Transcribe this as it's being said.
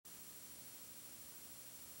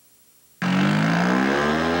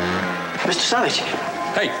Mr. Savage.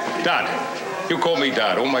 Hey, Dad. You call me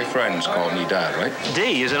Dad. All my friends call me Dad, right?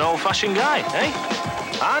 D is an old-fashioned guy, eh?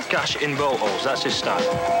 Hard cash in boat holes, that's his style.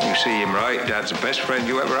 You see him right. Dad's the best friend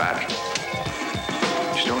you ever had.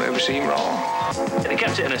 Just don't ever see him wrong. They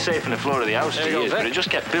kept it in a safe in the floor of the house for years, but it just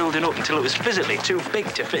kept building up until it was physically too big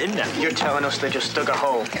to fit in there. You're telling us they just dug a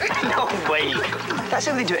hole? No way. That's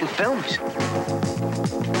how they do it in films.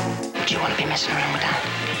 Would you want to be messing around with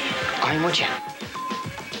that? I mean, would you?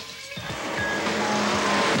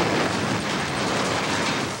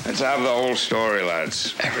 Let's have the whole story,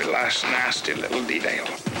 lads. Every last nasty little detail.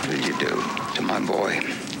 What did you do to my boy?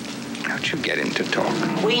 How'd you get him to talk?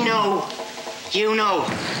 We know. You know.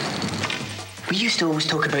 We used to always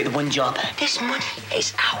talk about the one job. This money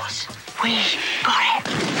is ours. We got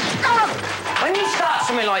it. When you start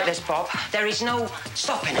something like this, Bob, there is no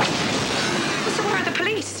stopping it. So where are the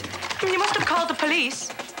police? You must have called the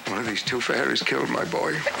police. One of these two fairies killed my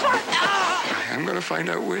boy. I'm gonna find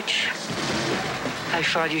out which. How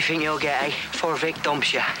far do you think you'll get, eh? Before Vic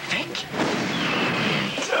dumps you? Vic?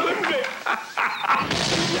 Tell him, Vic.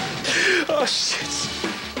 Oh, shit.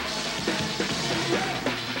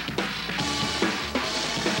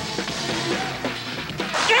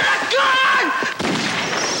 Get a gun!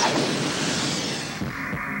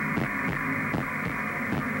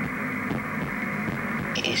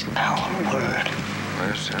 It is our word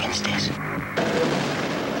against this.